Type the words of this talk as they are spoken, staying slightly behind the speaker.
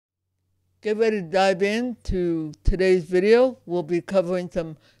get ready to dive into today's video. We'll be covering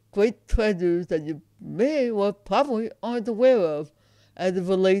some great treasures that you may or probably aren't aware of as it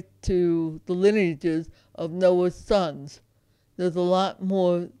relates to the lineages of Noah's sons. There's a lot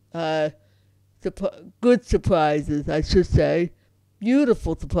more good surprises, I should say,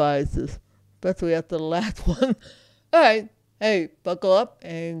 beautiful surprises, especially after the last one. All right, hey, buckle up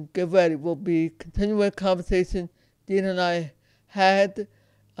and get ready. We'll be continuing a conversation Dean and I had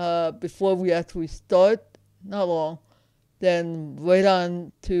before we actually start, not long, then right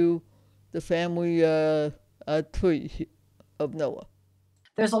on to the family tree of Noah.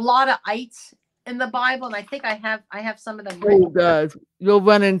 There's a lot of ites in the Bible, and I think I have some of them Oh, written guys, you'll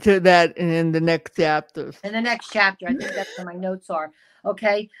run into that in the next chapters. in the next chapter. I think that's where my notes are.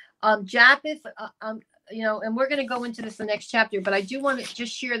 Okay, Japeth, and we're going to go into this in the next chapter, but I do want to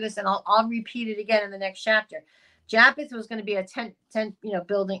just share this, and I'll repeat it again in the next chapter. Japheth was going to be a tent,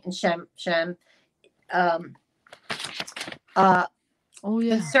 building in Shem. Oh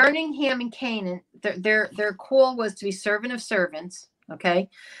yeah. Concerning Ham and Canaan, their call was to be servant of servants. Okay,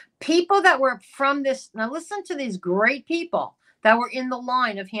 people that were from this. Now listen to these great people that were in the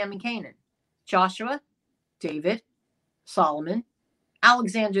line of Ham and Canaan: Joshua, David, Solomon,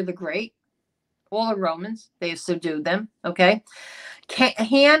 Alexander the Great, all the Romans. They have subdued them. Okay,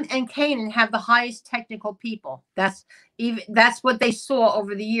 Ham and Canaan have the highest technical people. That's what they saw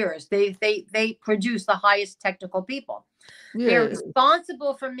over the years. They produce the highest technical people. Yeah. They're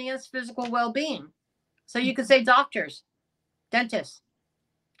responsible for man's physical well-being. So you could say doctors, dentists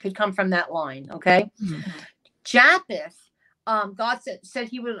could come from that line. Okay. Mhm. Japeth, God said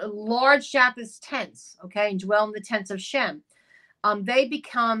he would enlarge Japheth's tents, okay, and dwell in the tents of Shem. They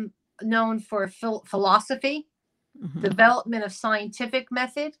become known for philosophy, development of scientific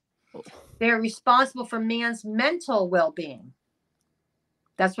method. They're responsible for man's mental well-being.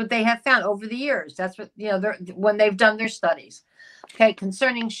 That's what they have found over the years. That's what, when they've done their studies. Okay,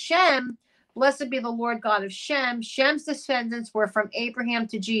 concerning Shem, blessed be the Lord God of Shem. Shem's descendants were from Abraham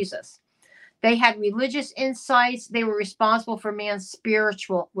to Jesus. They had religious insights. They were responsible for man's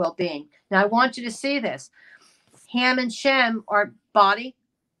spiritual well-being. Now, I want you to see this. Ham and Shem are body,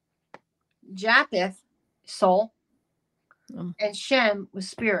 Japheth, soul, and Shem was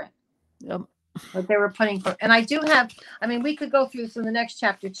spirit. Yep. What they were putting for, and I do have. I mean, we could go through this in the next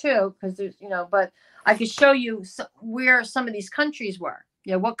chapter too, because there's, but I could show you where some of these countries were.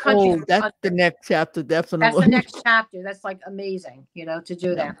 What countries? Oh, that's the next chapter, definitely. That's the next chapter. That's like amazing, to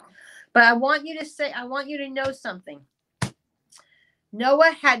do that. But I want you to know something.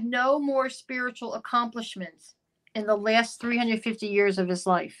 Noah had no more spiritual accomplishments in the last 350 years of his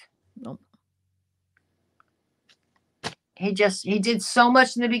life. Nope. He did so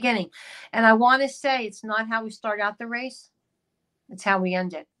much in the beginning. And I want to say it's not how we start out the race. It's how we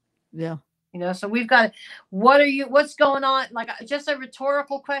end it. Yeah. So we've got, what's going on? Like just a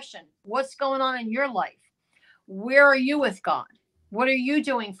rhetorical question. What's going on in your life? Where are you with God? What are you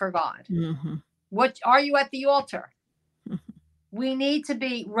doing for God? Mm-hmm. What are you at the altar? We need to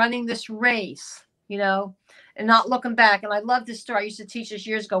be running this race, and not looking back. And I love this story. I used to teach this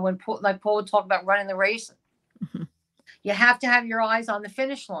years ago when Paul would talk about running the race. Mm-hmm. You have to have your eyes on the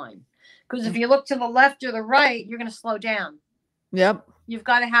finish line, because if you look to the left or the right, you're going to slow down. Yep. You've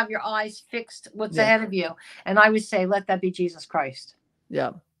got to have your eyes fixed what's ahead of you. And I would say, let that be Jesus Christ.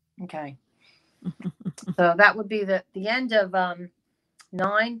 Yeah. Okay. So that would be the end of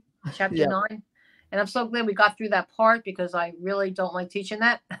chapter 9. And I'm so glad we got through that part, because I really don't like teaching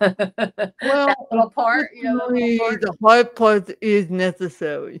that. Well, that little part, the hard part is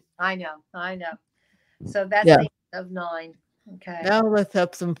necessary. I know. So that's the end of 9. Okay. Now let's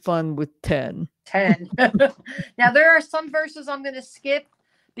have some fun with 10. 10. Now there are some verses I'm going to skip,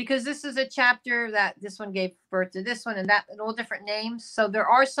 because this is a chapter that this one gave birth to this one, and that, and all different names. So there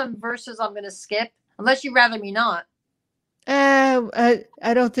are some verses I'm going to skip, unless you'd rather me not. I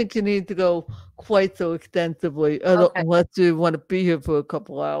don't think you need to go quite so extensively, unless you want to be here for a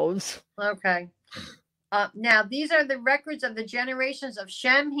couple hours. Okay. Now, these are the records of the generations of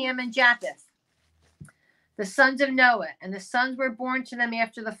Shem, Ham, and Japheth, the sons of Noah, and the sons were born to them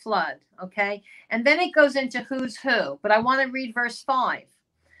after the flood. Okay. And then it goes into who's who, but I want to read verse 5.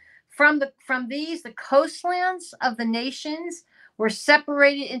 From these, the coastlands of the nations were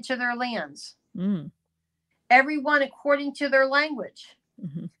separated into their lands. Everyone according to their language,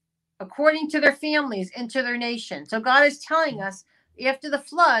 according to their families, into their nation. So God is telling us, after the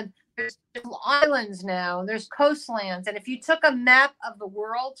flood, there's islands now, there's coastlands. And if you took a map of the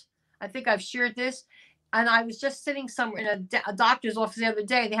world, I think I've shared this, and I was just sitting somewhere in a doctor's office the other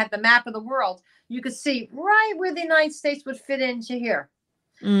day. They had the map of the world. You could see right where the United States would fit into here.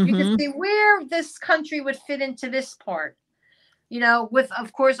 You can Mm-hmm. see where this country would fit into this part. With,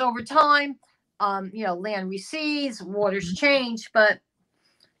 of course, over time, land recedes, waters change, but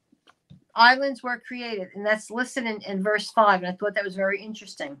islands were created, and that's listed in verse 5, and I thought that was very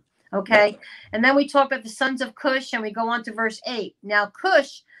interesting. Okay. Yep. And then we talk about the sons of Cush, and we go on to verse 8. Now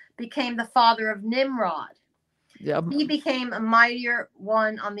Cush became the father of Nimrod. Yep. He became a mightier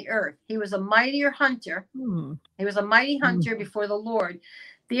one on the earth. He was a mightier hunter. He was a mighty hunter before the Lord.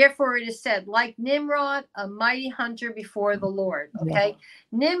 Therefore it is said, like Nimrod, a mighty hunter before the Lord. Okay.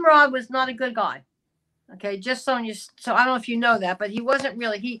 Nimrod was not a good guy. Okay, just so I don't know if you know that, but he wasn't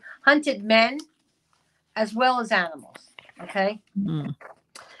really. He hunted men as well as animals. Okay,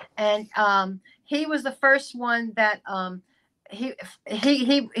 and he was the first one that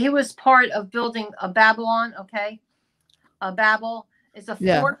he was part of building a Babylon. Okay, a Babel is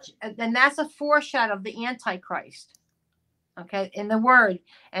and that's a foreshadow of the Antichrist. Okay, in the word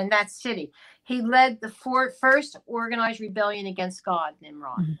and that city, he led the first organized rebellion against God,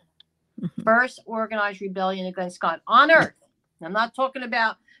 Nimrod. First organized rebellion against God on earth. I'm not talking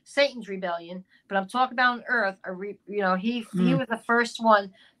about Satan's rebellion, but I'm talking about on earth. He was the first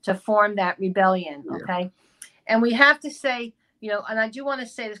one to form that rebellion. Okay, and we have to say, and I do want to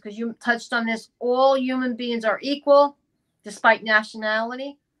say this because you touched on this. All human beings are equal, despite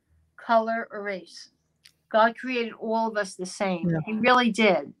nationality, color, or race. God created all of us the same. Yeah. He really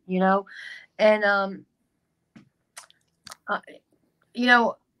did. And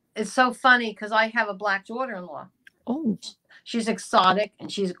it's so funny because I have a black daughter-in-law. Oh. She's exotic and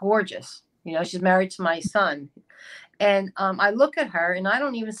she's gorgeous. She's married to my son. And I look at her and I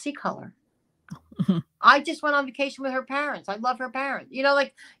don't even see color. I just went on vacation with her parents. I love her parents.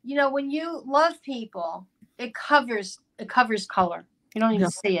 When you love people, it covers color. You don't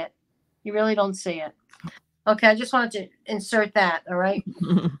even see it. You really don't see it. Okay, I just wanted to insert that, all right?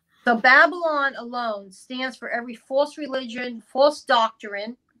 So Babylon alone stands for every false religion, false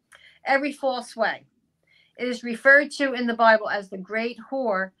doctrine, every false way. It is referred to in the Bible as the great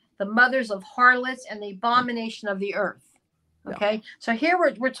whore, the mothers of harlots, and the abomination of the earth. Okay, so here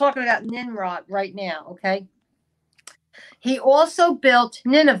we're talking about Nimrod right now. Okay, he also built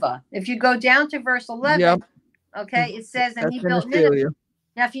Nineveh. If you go down to verse 11, okay, it says, and he built Nineveh.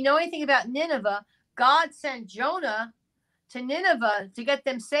 Now, if you know anything about Nineveh, God sent Jonah to Nineveh to get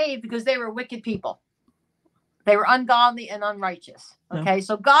them saved because they were wicked people. They were ungodly and unrighteous. Okay,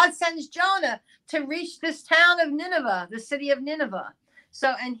 so God sends Jonah to reach this town of Nineveh, the city of Nineveh.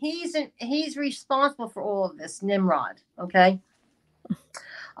 So, and he's responsible for all of this, Nimrod. Okay,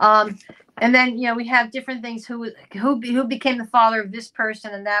 and then we have different things who became the father of this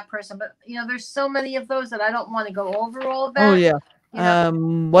person and that person. But there's so many of those that I don't want to go over all of that. Oh yeah.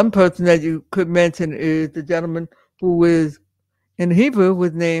 One person that you could mention is the gentleman who is in Hebrew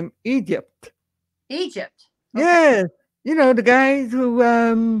was named Egypt. Egypt. Okay. Yeah, the guys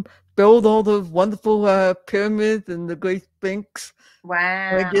who build all those wonderful pyramids and the Great Sphinx.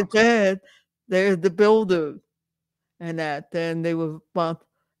 Wow. Like you said, they're the builders, and then they were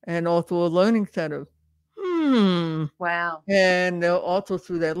and also a learning center. Wow. And also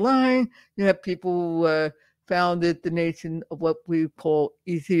through that line, you have people who founded the nation of what we call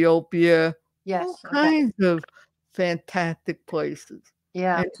Ethiopia. Yes. All kinds of fantastic places.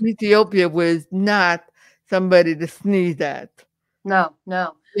 Yeah. And Ethiopia was not somebody to sneeze at. No.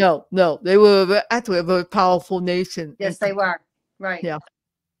 They were actually a very powerful nation. Yes, they were. Right. Yeah.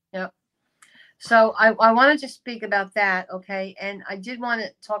 Yep. So I wanted to speak about that, okay? And I did want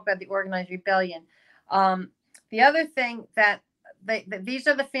to talk about the organized rebellion. The other thing that these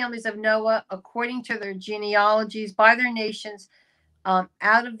are the families of Noah according to their genealogies by their nations.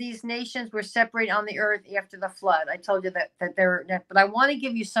 Out of these nations were separated on the earth after the flood. I told you that they're, but I want to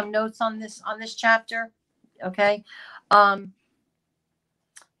give you some notes on this chapter, okay?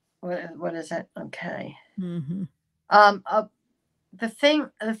 What is it? Okay. Mm-hmm. The thing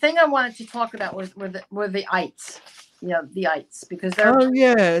I wanted to talk about were the ites, the ites, because they're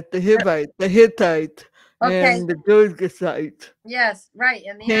the Hittite, okay. And the Girgashite. Yes, right,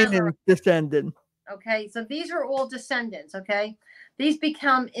 and the Canaan's descendant. Okay, so these are all descendants. Okay, these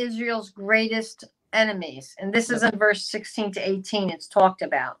become Israel's greatest enemies, and this is in verse 16 to 18. It's talked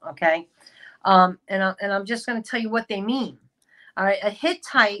about. Okay, and I'm just going to tell you what they mean. All right, a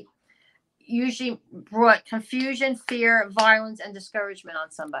Hittite usually brought confusion, fear, violence, and discouragement on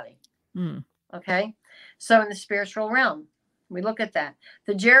somebody. Okay, so in the spiritual realm, we look at that.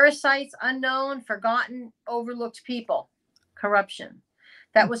 The Jerusites, unknown, forgotten, overlooked people, corruption.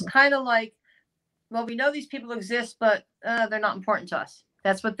 That was kind of like, well, we know these people exist, but they're not important to us.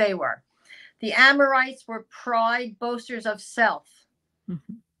 That's what they were. The Amorites were pride, boasters of self.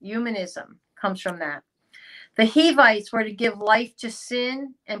 Humanism comes from that. The Hivites were to give life to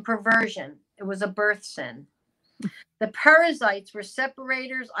sin and perversion. It was a birth sin. The Perizzites were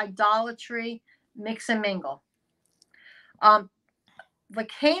separators, idolatry, mix and mingle. The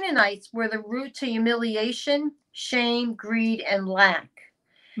Canaanites were the root to humiliation, shame, greed, and lack.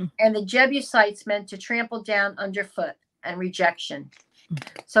 And the Jebusites meant to trample down underfoot and rejection.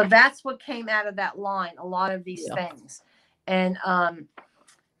 So that's what came out of that line, a lot of these things. And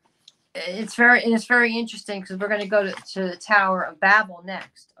it's very interesting because we're going to go to the Tower of Babel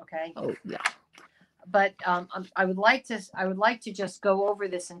next, okay? Oh, yeah. But I would like to just go over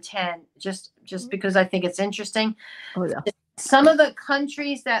this in 10, just because I think it's interesting. Oh, yeah. Some of the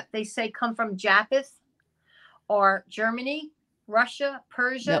countries that they say come from Japeth are Germany, Russia,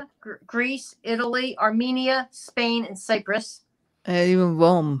 Persia, Greece, Italy, Armenia, Spain, and Cyprus. And even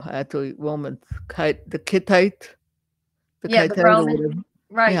Rome, actually, Romans, the Hittite. The Roman,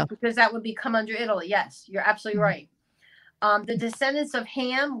 right, because that would come under Italy. Yes, you're absolutely right. The descendants of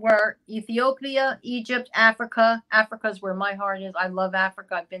Ham were Ethiopia, Egypt, Africa. Africa is where my heart is. I love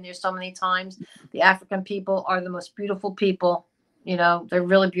Africa. I've been there so many times. The African people are the most beautiful people. You know, they're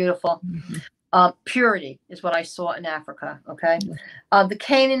really beautiful. Purity is what I saw in Africa. Okay. The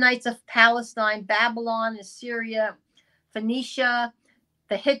Canaanites of Palestine, Babylon, Assyria, Phoenicia,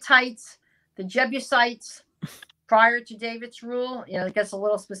 the Hittites, the Jebusites prior to David's rule. You know, it gets a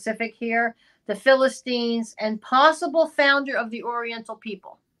little specific here. The Philistines, and possible founder of the Oriental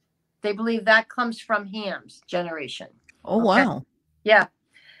people. They believe that comes from Ham's generation. Oh, wow. Yeah.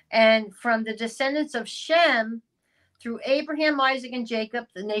 And from the descendants of Shem, through Abraham, Isaac, and Jacob,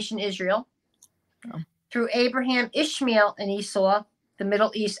 the nation Israel. Through Abraham, Ishmael, and Esau, the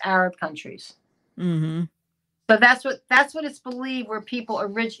Middle East Arab countries. So that's what it's believed where people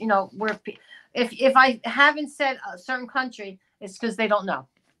where if I haven't said a certain country, it's because they don't know.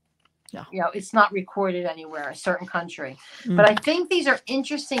 Yeah. You know, it's not recorded anywhere, a certain country. But I think these are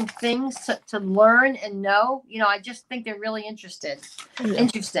interesting things to learn and know. You know, I just think they're really interesting.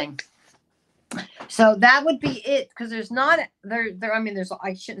 So that would be it, because there's not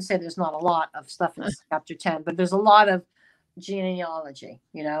I shouldn't say there's not a lot of stuff in chapter 10, but there's a lot of genealogy,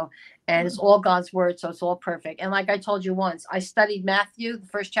 you know, and it's all God's word, so it's all perfect. And like I told you once, I studied Matthew, the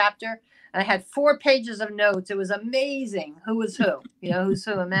first chapter, and I had 4 pages of notes. It was amazing who was who, you know, who's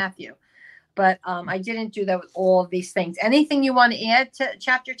who in Matthew. But I didn't do that with all of these things. Anything you want to add to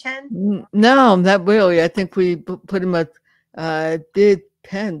chapter 10? No, not really. I think we pretty much did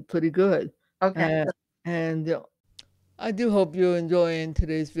 10 pretty good. Okay. And I do hope you're enjoying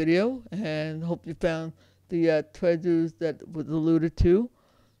today's video, and hope you found the treasures that was alluded to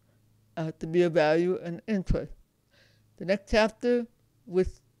be of value and interest. The next chapter, which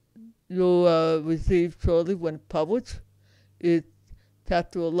you'll receive shortly when published, is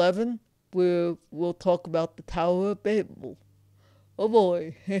chapter 11, where we'll talk about the Tower of Babel. Oh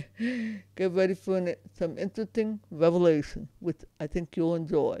boy, get ready for some interesting revelation, which I think you'll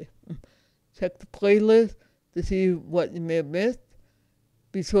enjoy. Check the playlist to see what you may have missed.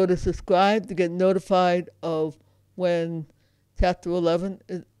 Be sure to subscribe to get notified of when chapter 11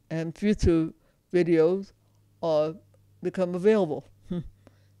 and future videos become available.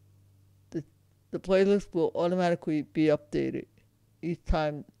 The playlist will automatically be updated each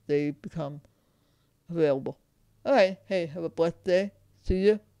time they become available. All right. Hey, have a blessed day. See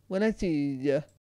you when I see you.